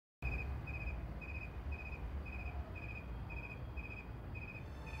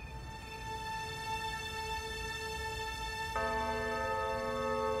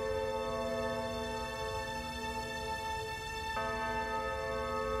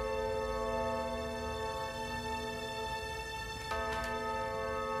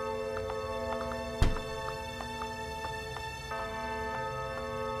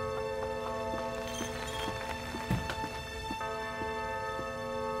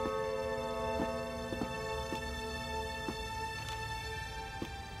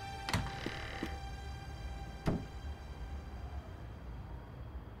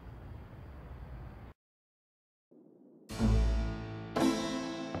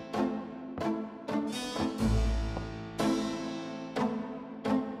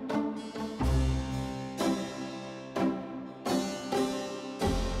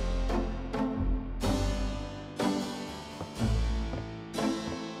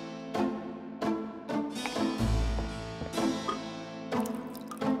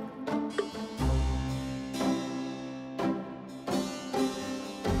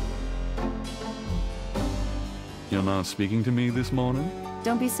you're not speaking to me this morning?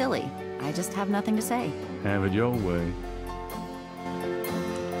 Don't be silly. I just have nothing to say. Have it your way.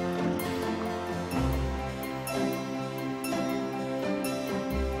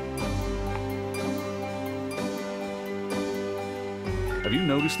 Have you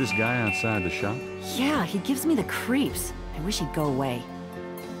noticed this guy outside the shop? Yeah, he gives me the creeps. I wish he'd go away.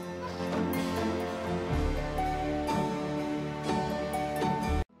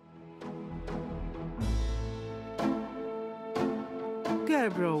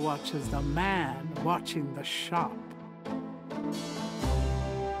 Gabriel watches the man watching the shop.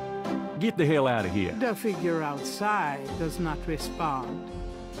 Get the hell out of here. The figure outside does not respond.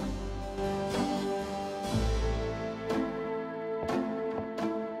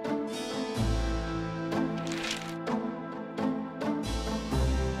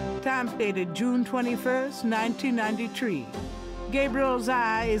 Time stated June 21st, 1993. Gabriel's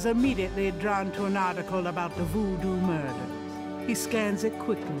eye is immediately drawn to an article about the voodoo murders. He scans it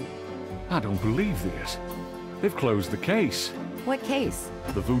quickly. I don't believe this. They've closed the case. What case?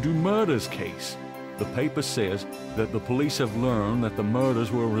 The voodoo murders case. The paper says that the police have learned that the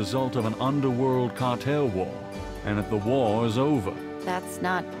murders were a result of an underworld cartel war, and that the war is over. That's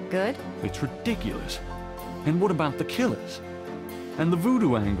not good? It's ridiculous. And what about the killers? And the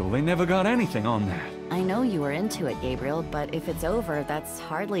voodoo angle, they never got anything on that. I know you were into it, Gabriel, but if it's over, that's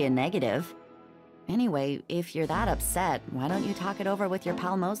hardly a negative. Anyway, if you're that upset, why don't you talk it over with your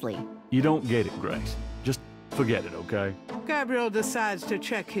pal Mosley? You don't get it, Grace. Just forget it, okay? Gabriel decides to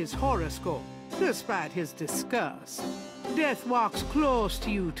check his horoscope, despite his disgust. Death walks close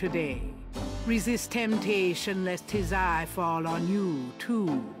to you today. Resist temptation lest his eye fall on you,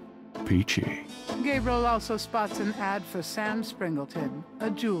 too. Peachy. Gabriel also spots an ad for Sam Springleton, a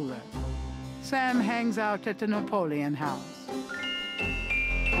jeweler. Sam hangs out at the Napoleon House.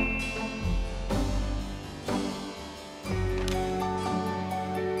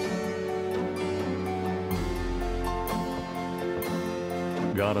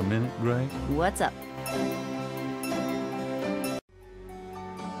 Got a minute, Gray? What's up?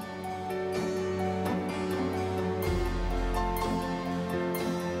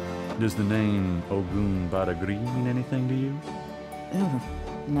 Does the name Ogun Badagri mean anything to you? Ugh,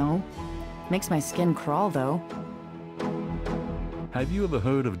 no. Makes my skin crawl, though. Have you ever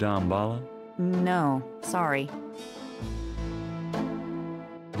heard of Damballa? No, sorry.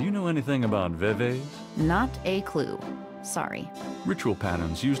 Do you know anything about Veves? Not a clue. Sorry. Ritual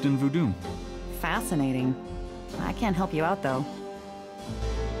patterns used in voodoo. Fascinating. I can't help you out, though.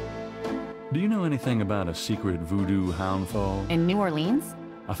 Do you know anything about a secret voodoo houndfall? In New Orleans?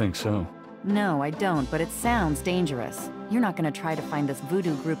 I think so. No, I don't, but it sounds dangerous. You're not gonna try to find this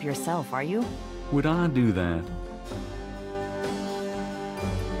voodoo group yourself, are you? Would I do that?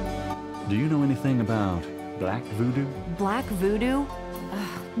 Do you know anything about black voodoo? Black voodoo?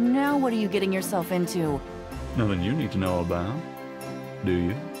 Ugh, now what are you getting yourself into? Nothing you need to know about, do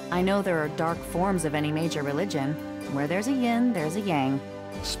you? I know there are dark forms of any major religion. Where there's a yin, there's a yang.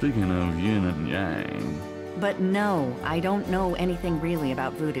 Speaking of yin and yang... But no, I don't know anything really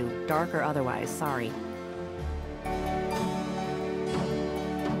about voodoo, dark or otherwise, sorry.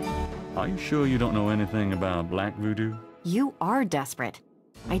 Are you sure you don't know anything about black voodoo? You are desperate.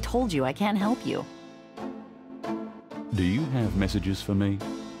 I told you I can't help you. Do you have messages for me?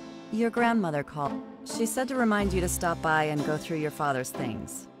 Your grandmother called. She said to remind you to stop by and go through your father's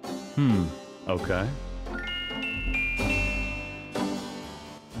things. Okay.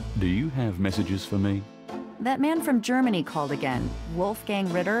 Do you have messages for me? That man from Germany called again,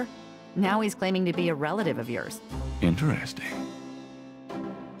 Wolfgang Ritter. Now he's claiming to be a relative of yours. Interesting.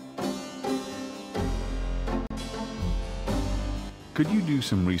 Could you do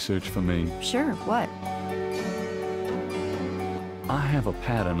some research for me? Sure, what? I have a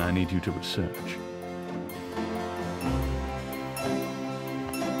pattern I need you to research.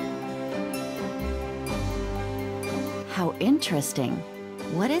 How interesting.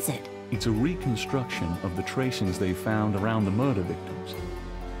 What is it? It's a reconstruction of the tracings they found around the murder victims.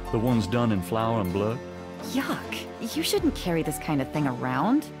 The ones done in flour and blood. Yuck. You shouldn't carry this kind of thing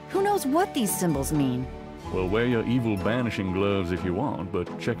around. Who knows what these symbols mean? Well, wear your evil banishing gloves if you want,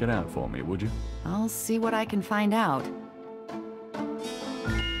 but check it out for me, would you? I'll see what I can find out.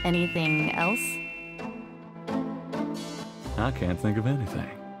 Anything else? I can't think of anything.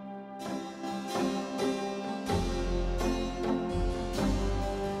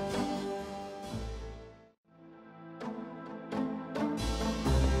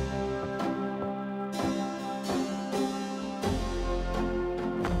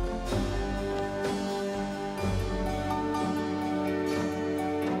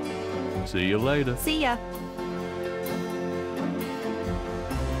 See you later. See ya.